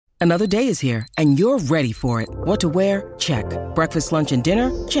Another day is here, and you're ready for it. What to wear? Check. Breakfast, lunch, and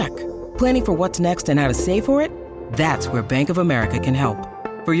dinner? Check. Planning for what's next and how to save for it? That's where Bank of America can help.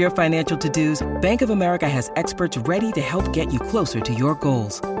 For your financial to-dos, Bank of America has experts ready to help get you closer to your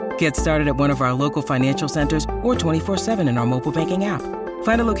goals. Get started at one of our local financial centers or 24/7 in our mobile banking app.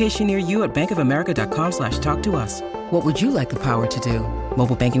 Find a location near you at bankofamerica.com/talktous. What would you like the power to do?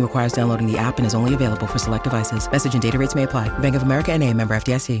 Mobile banking requires downloading the app and is only available for select devices. Message and data rates may apply. Bank of America N.A., member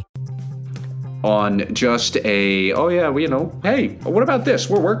FDIC. On just hey, what about this?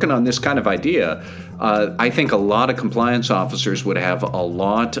 We're working on this kind of idea. I think a lot of compliance officers would have a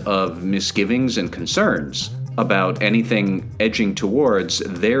lot of misgivings and concerns about anything edging towards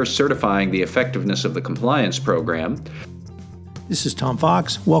their certifying the effectiveness of the compliance program. This is Tom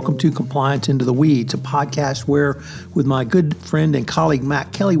Fox. Welcome to Compliance Into the Weeds, a podcast where, with my good friend and colleague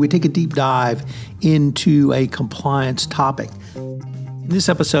Matt Kelly, we take a deep dive into a compliance topic. In this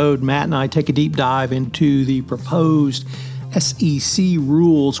episode, Matt and I take a deep dive into the proposed SEC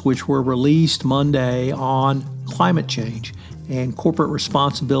rules which were released Monday on climate change and corporate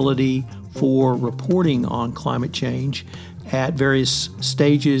responsibility for reporting on climate change at various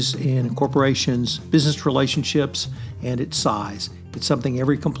stages in a corporation's business relationships and its size. It's something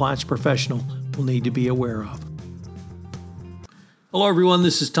every compliance professional will need to be aware of. Hello, everyone.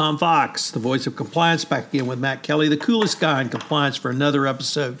 This is Tom Fox, the voice of compliance, back again with Matt Kelly, the coolest guy in compliance, for another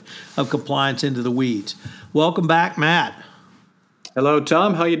episode of Compliance Into the Weeds. Welcome back, Matt. Hello,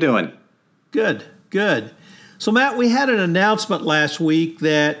 Tom. How you doing? Good. So, Matt, we had an announcement last week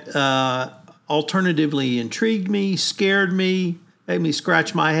that alternatively intrigued me, scared me, made me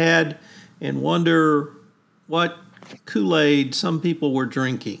scratch my head and wonder what Kool-Aid some people were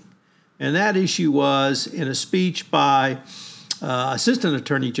drinking. And that issue was in a speech by Assistant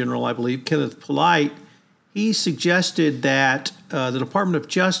Attorney General, I believe, Kenneth Polite. He suggested that the Department of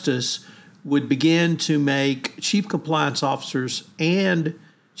Justice would begin to make chief compliance officers and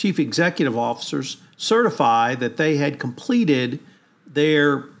chief executive officers certify that they had completed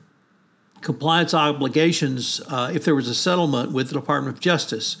their compliance obligations if there was a settlement with the Department of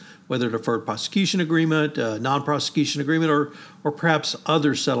Justice, whether a deferred prosecution agreement, a non-prosecution agreement, or perhaps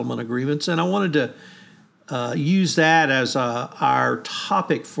other settlement agreements. And I wanted to use that as our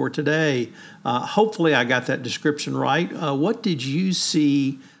topic for today. Hopefully I got that description right. What did you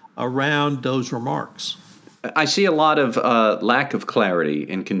see around those remarks? I see a lot of lack of clarity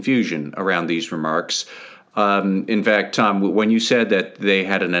and confusion around these remarks. In fact, Tom, when you said that they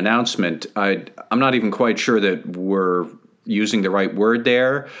had an announcement, I'm not even quite sure that we're using the right word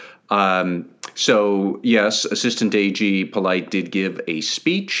there. So, yes, Assistant AG Polite did give a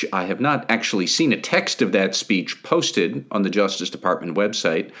speech. I have not actually seen a text of that speech posted on the Justice Department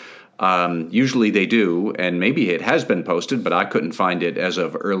website. Usually they do, and maybe it has been posted, but I couldn't find it as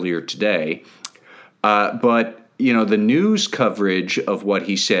of earlier today. But, the news coverage of what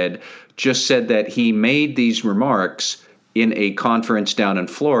he said just said that he made these remarks in a conference down in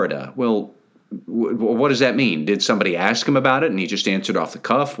Florida. Well, what does that mean? Did somebody ask him about it and he just answered off the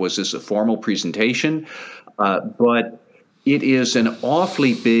cuff? Was this a formal presentation? But it is an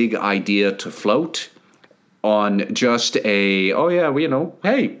awfully big idea to float on just hey,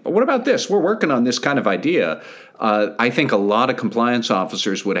 what about this? We're working on this kind of idea. I think a lot of compliance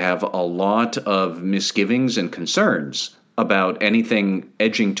officers would have a lot of misgivings and concerns about anything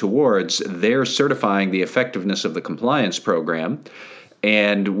edging towards their certifying the effectiveness of the compliance program.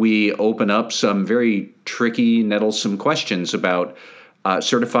 And we open up some very tricky, nettlesome questions about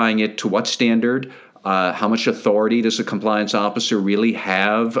certifying it to what standard, how much authority does a compliance officer really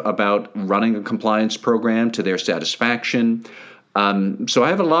have about running a compliance program to their satisfaction. So I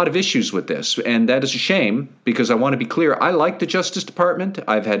have a lot of issues with this, and that is a shame because I want to be clear. I like the Justice Department.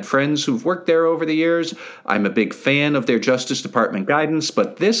 I've had friends who've worked there over the years. I'm a big fan of their Justice Department guidance,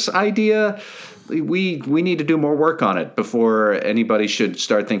 but this idea, we need to do more work on it before anybody should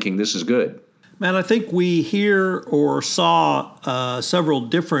start thinking this is good. Matt, I think we hear or saw several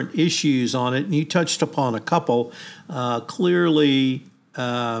different issues on it, and you touched upon a couple. Clearly,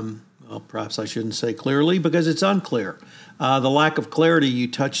 perhaps I shouldn't say clearly because it's unclear. The lack of clarity you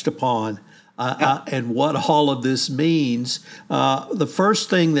touched upon and what all of this means. The first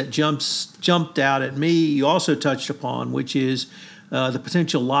thing that jumped out at me, you also touched upon, which is the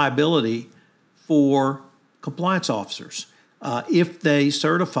potential liability for compliance officers. If they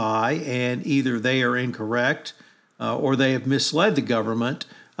certify and either they are incorrect or they have misled the government,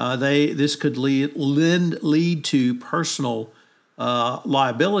 this could lead to personal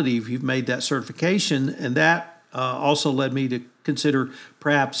liability if you've made that certification. And that also led me to consider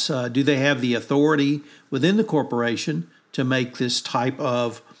perhaps do they have the authority within the corporation to make this type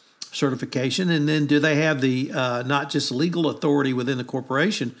of certification? And then do they have the not just legal authority within the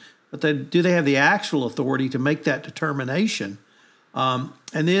corporation, but do they have the actual authority to make that determination? And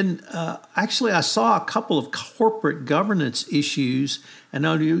then actually I saw a couple of corporate governance issues. And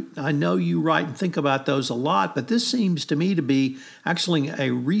I know you write and think about those a lot, but this seems to me to be actually a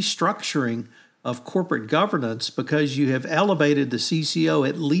restructuring of corporate governance, because you have elevated the CCO,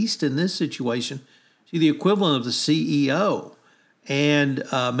 at least in this situation, to the equivalent of the CEO, and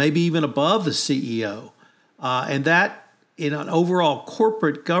maybe even above the CEO. And that, in an overall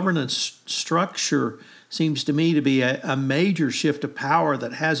corporate governance structure, seems to me to be a major shift of power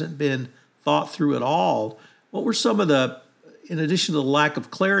that hasn't been thought through at all. What were some of the, in addition to the lack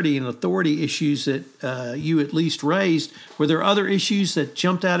of clarity and authority issues that you at least raised, were there other issues that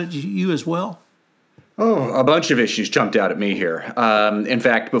jumped out at you as well? Oh, a bunch of issues jumped out at me here. In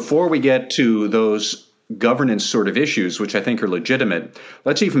fact, before we get to those governance sort of issues, which I think are legitimate,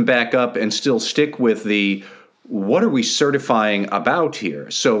 let's even back up and still stick with the what are we certifying about here?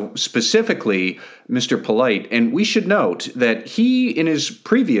 So specifically, Mr. Polite, and we should note that he, in his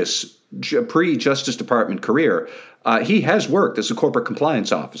previous pre-Justice Department career, he has worked as a corporate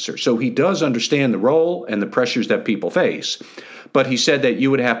compliance officer. So he does understand the role and the pressures that people face. But he said that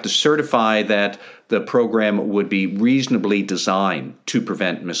you would have to certify that the program would be reasonably designed to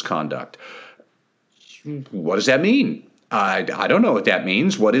prevent misconduct. What does that mean? I don't know what that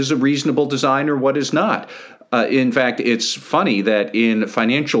means. What is a reasonable design or what is not? In fact, it's funny that in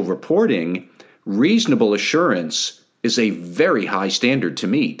financial reporting, reasonable assurance is a very high standard to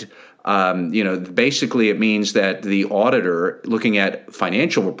meet. Basically it means that the auditor looking at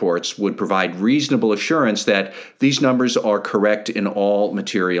financial reports would provide reasonable assurance that these numbers are correct in all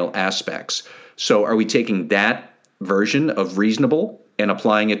material aspects. So are we taking that version of reasonable and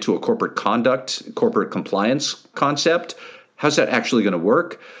applying it to a corporate compliance concept? How's that actually going to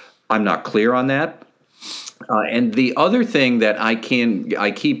work? I'm not clear on that. And the other thing that I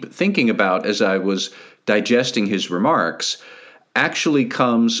keep thinking about as I was digesting his remarks actually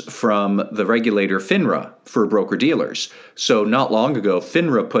comes from the regulator FINRA for broker-dealers. So not long ago,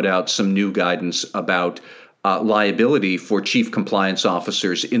 FINRA put out some new guidance about liability for chief compliance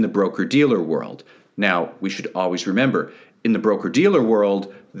officers in the broker-dealer world. Now, we should always remember, in the broker-dealer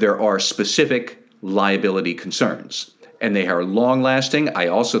world, there are specific liability concerns, and they are long-lasting. I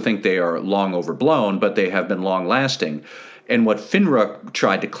also think they are long overblown, but they have been long-lasting. And what FINRA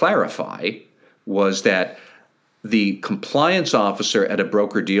tried to clarify was that the compliance officer at a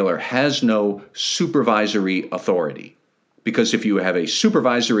broker-dealer has no supervisory authority. Because if you have a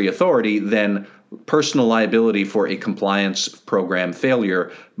supervisory authority, then personal liability for a compliance program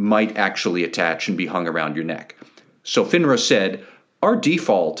failure might actually attach and be hung around your neck. So FINRA said, our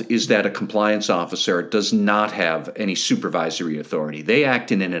default is that a compliance officer does not have any supervisory authority. They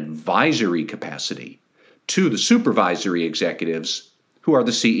act in an advisory capacity to the supervisory executives, who are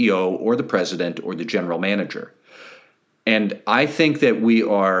the CEO or the president or the general manager. And I think that we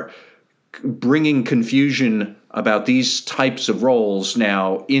are bringing confusion about these types of roles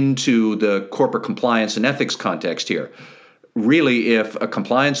now into the corporate compliance and ethics context here. Really, if a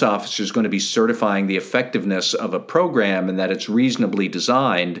compliance officer is going to be certifying the effectiveness of a program and that it's reasonably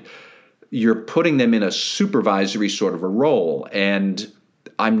designed, you're putting them in a supervisory sort of a role. And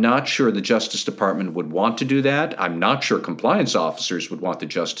I'm not sure the Justice Department would want to do that. I'm not sure compliance officers would want the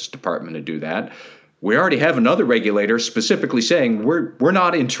Justice Department to do that. We already have another regulator specifically saying we're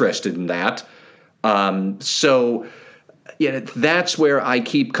not interested in that. So that's where I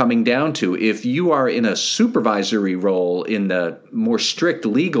keep coming down to. If you are in a supervisory role in the more strict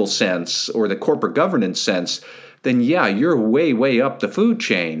legal sense or the corporate governance sense, then yeah, you're way, way up the food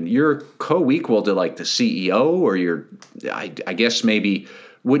chain. You're co-equal to like the CEO, or I guess maybe,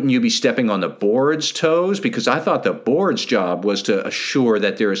 wouldn't you be stepping on the board's toes? Because I thought the board's job was to assure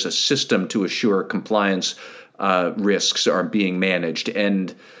that there is a system to assure compliance risks are being managed.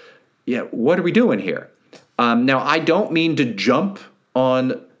 And yeah, what are we doing here? Now, I don't mean to jump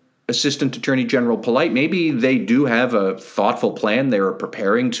on Assistant Attorney General Polite. Maybe they do have a thoughtful plan they are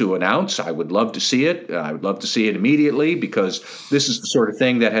preparing to announce. I would love to see it. I would love to see it immediately, because this is the sort of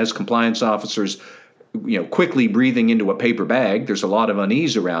thing that has compliance officers quickly breathing into a paper bag. There's a lot of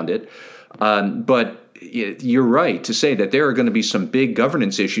unease around it. But you're right to say that there are going to be some big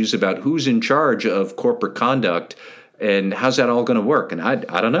governance issues about who's in charge of corporate conduct and how's that all going to work. And I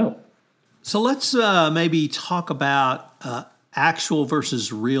don't know. So let's maybe talk about actual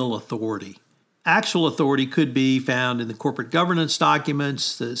versus real authority. Actual authority could be found in the corporate governance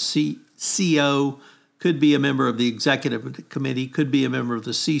documents. The CEO could be a member of the executive committee, could be a member of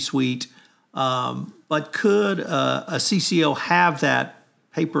the C-suite. But could a CCO have that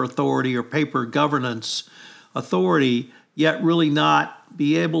paper authority or paper governance authority, yet really not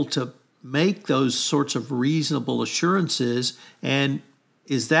be able to make those sorts of reasonable assurances? And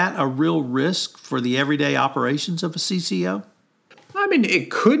is that a real risk for the everyday operations of a CCO? I mean, it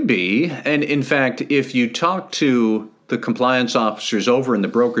could be. And in fact, if you talk to the compliance officers over in the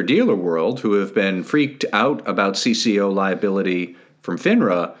broker-dealer world who have been freaked out about CCO liability from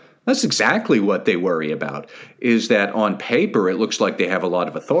FINRA, that's exactly what they worry about, is that on paper it looks like they have a lot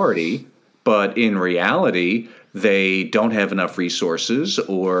of authority, but in reality they don't have enough resources,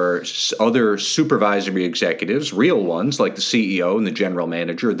 or other supervisory executives, real ones like the CEO and the general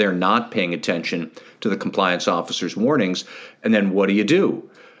manager, they're not paying attention to the compliance officer's warnings. And then what do you do?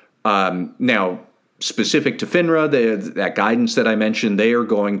 Now, specific to FINRA, that guidance that I mentioned, they are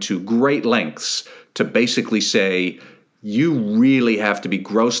going to great lengths to basically say, you really have to be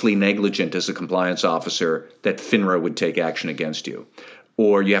grossly negligent as a compliance officer that FINRA would take action against you.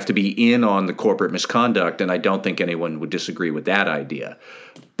 Or you have to be in on the corporate misconduct, and I don't think anyone would disagree with that idea.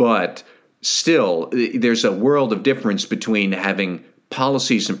 But still, there's a world of difference between having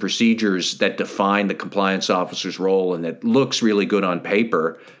policies and procedures that define the compliance officer's role and that looks really good on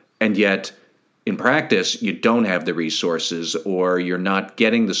paper, and yet in practice you don't have the resources or you're not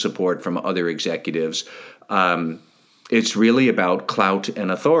getting the support from other executives. It's really about clout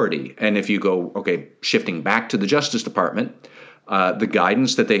and authority. And if you go, okay, shifting back to the Justice Department, the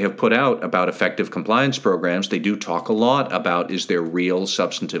guidance that they have put out about effective compliance programs, they do talk a lot about, is there real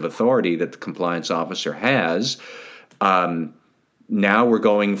substantive authority that the compliance officer has? Now we're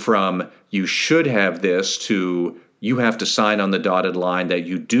going from you should have this to you have to sign on the dotted line that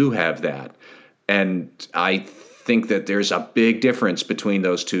you do have that. And I think that there's a big difference between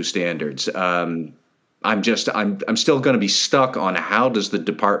those two standards. I'm still going to be stuck on how does the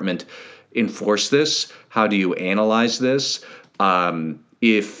department enforce this? How do you analyze this?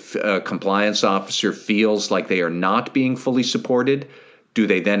 If a compliance officer feels like they are not being fully supported, do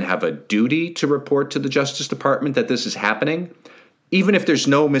they then have a duty to report to the Justice Department that this is happening? Even if there's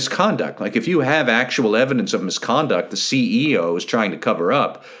no misconduct, like if you have actual evidence of misconduct the CEO is trying to cover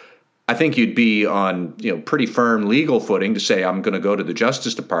up, I think you'd be on pretty firm legal footing to say, I'm going to go to the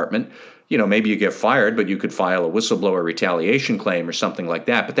Justice Department. Maybe you get fired, but you could file a whistleblower retaliation claim or something like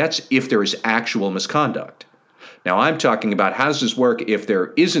that. But that's if there is actual misconduct. Now, I'm talking about how does this work if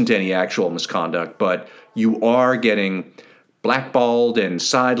there isn't any actual misconduct, but you are getting blackballed and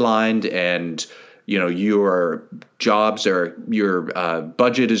sidelined and your jobs or your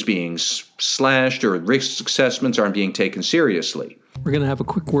budget is being slashed or risk assessments aren't being taken seriously. We're going to have a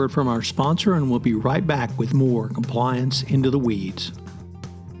quick word from our sponsor, and we'll be right back with more Compliance Into the Weeds.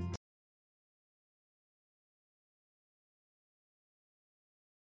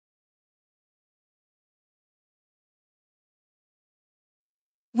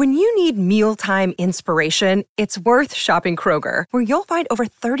 When you need mealtime inspiration, it's worth shopping Kroger, where you'll find over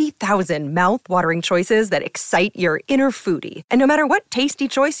 30,000 mouth-watering choices that excite your inner foodie. And no matter what tasty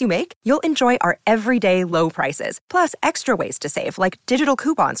choice you make, you'll enjoy our everyday low prices, plus extra ways to save, like digital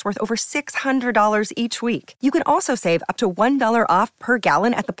coupons worth over $600 each week. You can also save up to $1 off per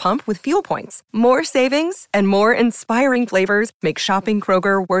gallon at the pump with fuel points. More savings and more inspiring flavors make shopping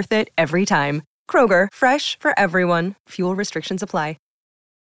Kroger worth it every time. Kroger, fresh for everyone. Fuel restrictions apply.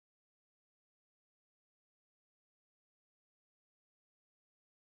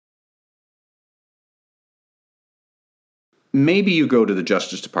 Maybe you go to the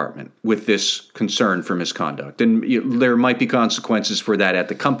Justice Department with this concern for misconduct, and there might be consequences for that at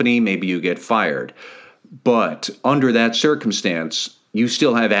the company. Maybe you get fired. But under that circumstance, you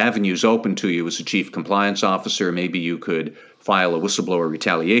still have avenues open to you as a chief compliance officer. Maybe you could file a whistleblower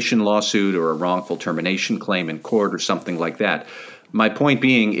retaliation lawsuit or a wrongful termination claim in court or something like that. My point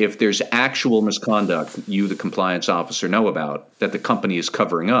being, if there's actual misconduct you, the compliance officer, know about that the company is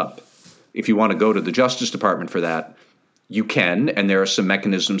covering up, if you want to go to the Justice Department for that, you can, and there are some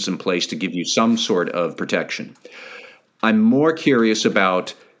mechanisms in place to give you some sort of protection. I'm more curious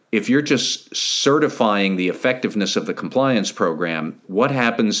about if you're just certifying the effectiveness of the compliance program, what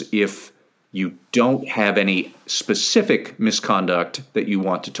happens if you don't have any specific misconduct that you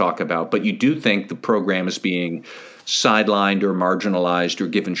want to talk about, but you do think the program is being sidelined or marginalized or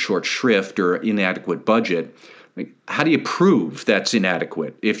given short shrift or inadequate budget? How do you prove that's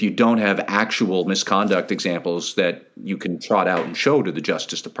inadequate if you don't have actual misconduct examples that you can trot out and show to the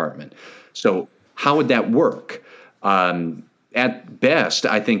Justice Department? So how would that work? At best,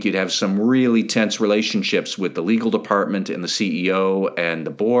 I think you'd have some really tense relationships with the legal department and the CEO and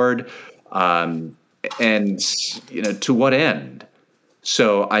the board. And to what end?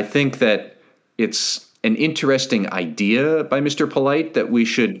 So I think that it's an interesting idea by Mr. Polite that we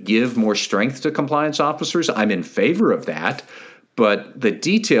should give more strength to compliance officers. I'm in favor of that. But the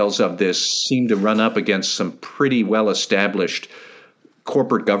details of this seem to run up against some pretty well-established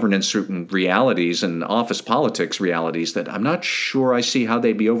corporate governance realities and office politics realities that I'm not sure I see how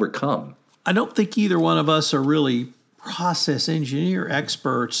they'd be overcome. I don't think either one of us are really process engineer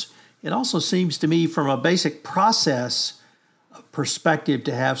experts. It also seems to me from a basic process perspective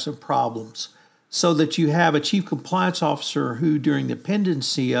to have some problems, so that you have a chief compliance officer who, during the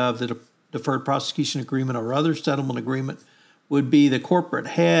pendency of the deferred prosecution agreement or other settlement agreement, would be the corporate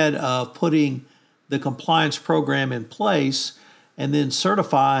head of putting the compliance program in place and then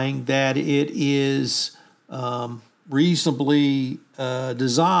certifying that it is reasonably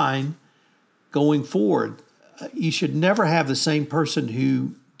designed going forward. You should never have the same person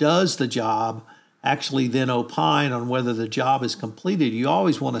who does the job actually then opine on whether the job is completed. You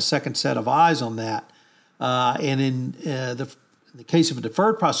always want a second set of eyes on that. And in the case of a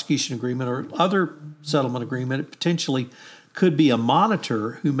deferred prosecution agreement or other settlement agreement, it potentially could be a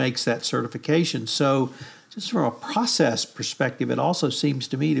monitor who makes that certification. So just from a process perspective, it also seems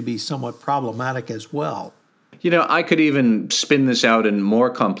to me to be somewhat problematic as well. You know, I could even spin this out in more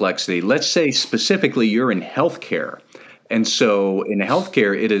complexity. Let's say specifically you're in healthcare. And so in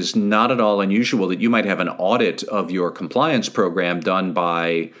healthcare, it is not at all unusual that you might have an audit of your compliance program done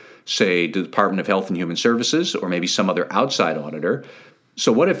by, say, the Department of Health and Human Services or maybe some other outside auditor.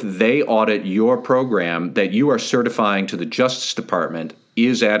 So what if they audit your program that you are certifying to the Justice Department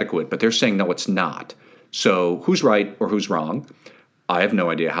is adequate, but they're saying, no, it's not. So who's right or who's wrong? I have no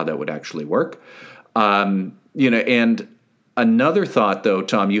idea how that would actually work. And another thought, though,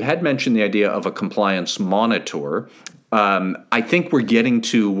 Tom, you had mentioned the idea of a compliance monitor. I think we're getting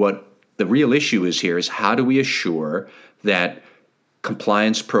to what the real issue is here is how do we assure that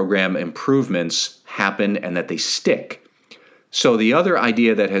compliance program improvements happen and that they stick? So the other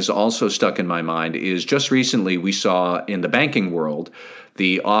idea that has also stuck in my mind is just recently we saw in the banking world,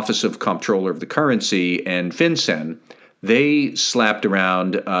 the Office of Comptroller of the Currency and FinCEN, they slapped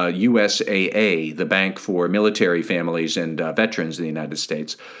around USAA, the Bank for Military Families and Veterans in the United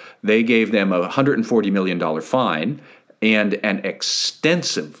States. They gave them a $140 million fine and an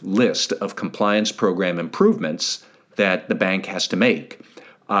extensive list of compliance program improvements that the bank has to make.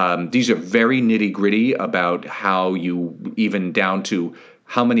 These are very nitty-gritty about how you, even down to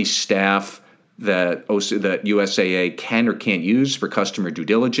how many staff that USAA can or can't use for customer due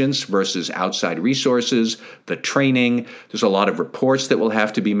diligence versus outside resources, the training. There's a lot of reports that will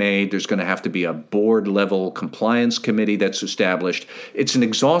have to be made. There's going to have to be a board-level compliance committee that's established. It's an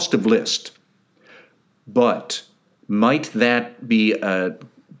exhaustive list. But might that be a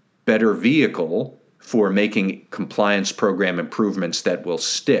better vehicle for making compliance program improvements that will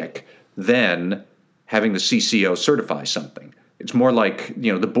stick than having the CCO certify something? It's more like,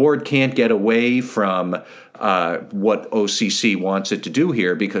 the board can't get away from what OCC wants it to do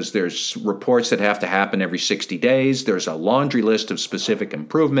here because there's reports that have to happen every 60 days. There's a laundry list of specific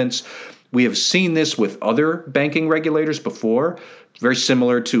improvements. We have seen this with other banking regulators before, very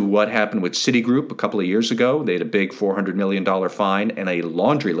similar to what happened with Citigroup a couple of years ago. They had a big $400 million fine and a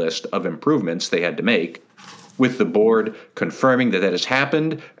laundry list of improvements they had to make, with the board confirming that has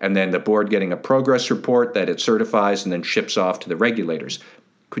happened, and then the board getting a progress report that it certifies and then ships off to the regulators.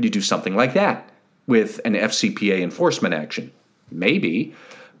 Could you do something like that with an FCPA enforcement action? Maybe.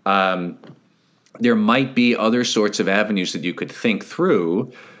 There might be other sorts of avenues that you could think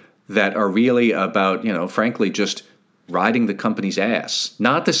through that are really about, frankly, just riding the company's ass,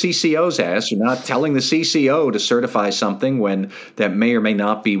 not the CCO's ass. You're not telling the CCO to certify something when that may or may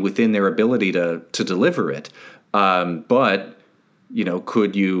not be within their ability to deliver it. But,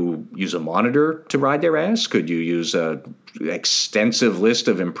 could you use a monitor to ride their ass? Could you use a extensive list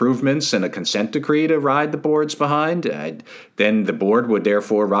of improvements and a consent decree to ride the board's behind? Then the board would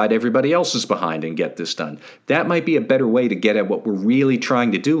therefore ride everybody else's behind and get this done. That might be a better way to get at what we're really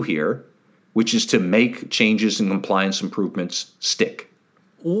trying to do here, which is to make changes and compliance improvements stick.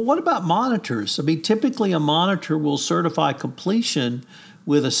 Well, what about monitors? I mean, typically a monitor will certify completion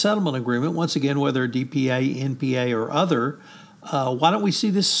with a settlement agreement, once again, whether DPA, NPA, or other. Why don't we see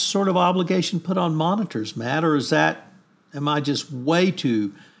this sort of obligation put on monitors, Matt? Or am I just way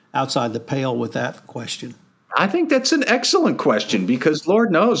too outside the pale with that question? I think that's an excellent question because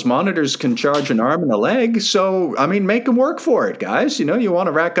Lord knows monitors can charge an arm and a leg. So, make them work for it, guys. You want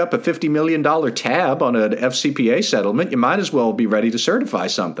to rack up a $50 million tab on an FCPA settlement, you might as well be ready to certify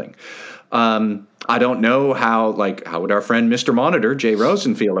something. I don't know how would our friend Mr. Monitor, Jay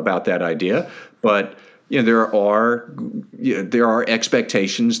Rosen, feel about that idea, but there are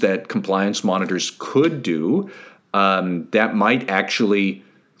expectations that compliance monitors could do that might actually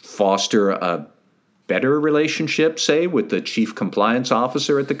foster a better relationship, say, with the chief compliance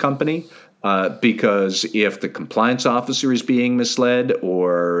officer at the company. Because if the compliance officer is being misled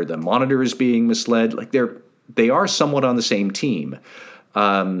or the monitor is being misled, like they are somewhat on the same team.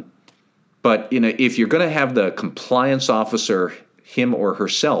 But if you're going to have the compliance officer, him or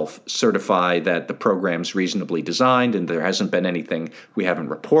herself, certify that the program's reasonably designed and there hasn't been anything we haven't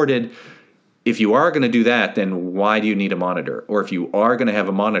reported, if you are going to do that, then why do you need a monitor? Or if you are going to have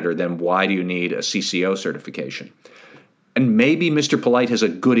a monitor, then why do you need a CCO certification? And maybe Mr. Polite has a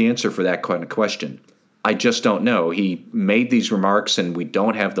good answer for that kind of question. I just don't know. He made these remarks, and we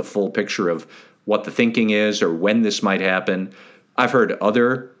don't have the full picture of what the thinking is or when this might happen. I've heard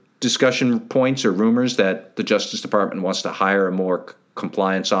other discussion points or rumors that the Justice Department wants to hire a more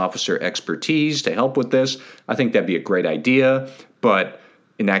compliance officer expertise to help with this. I think that'd be a great idea, but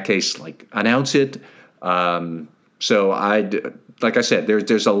in that case, announce it. So like I said,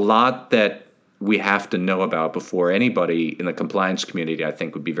 there's a lot that we have to know about before anybody in the compliance community, I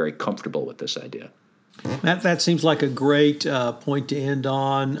think, would be very comfortable with this idea. Matt, that seems like a great point to end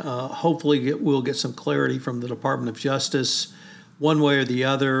on. Hopefully we'll get some clarity from the Department of Justice one way or the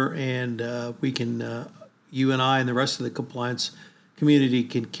other, and we can, you and I and the rest of the compliance community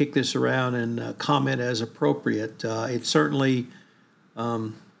can kick this around and comment as appropriate. It certainly,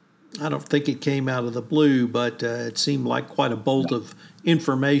 I don't think it came out of the blue, but it seemed like quite a bolt of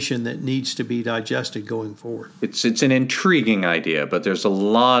information that needs to be digested going forward. It's an intriguing idea, but there's a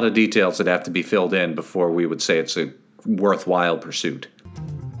lot of details that have to be filled in before we would say it's a worthwhile pursuit.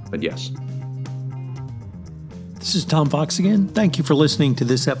 But yes. This is Tom Fox again. Thank you for listening to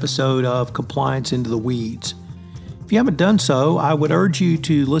this episode of Compliance Into the Weeds. If you haven't done so, I would urge you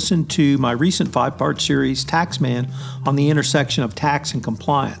to listen to my recent 5-part series, Taxman, on the intersection of tax and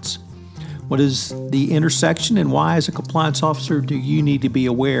compliance. What is the intersection, and why, as a compliance officer, do you need to be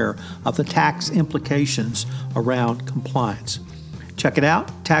aware of the tax implications around compliance? Check it out,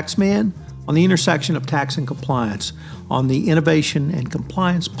 Taxman, on the intersection of tax and compliance, on the Innovation and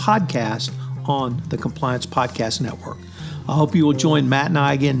Compliance Podcast on the Compliance Podcast Network. I hope you will join Matt and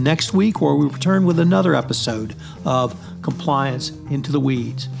I again next week, where we return with another episode of Compliance Into the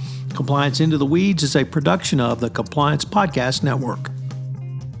Weeds. Compliance Into the Weeds is a production of the Compliance Podcast Network.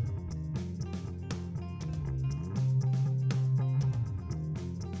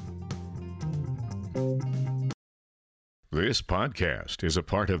 This podcast is a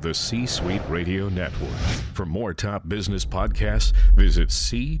part of the C-Suite Radio Network. For more top business podcasts, visit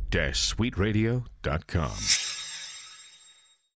c-suiteradio.com.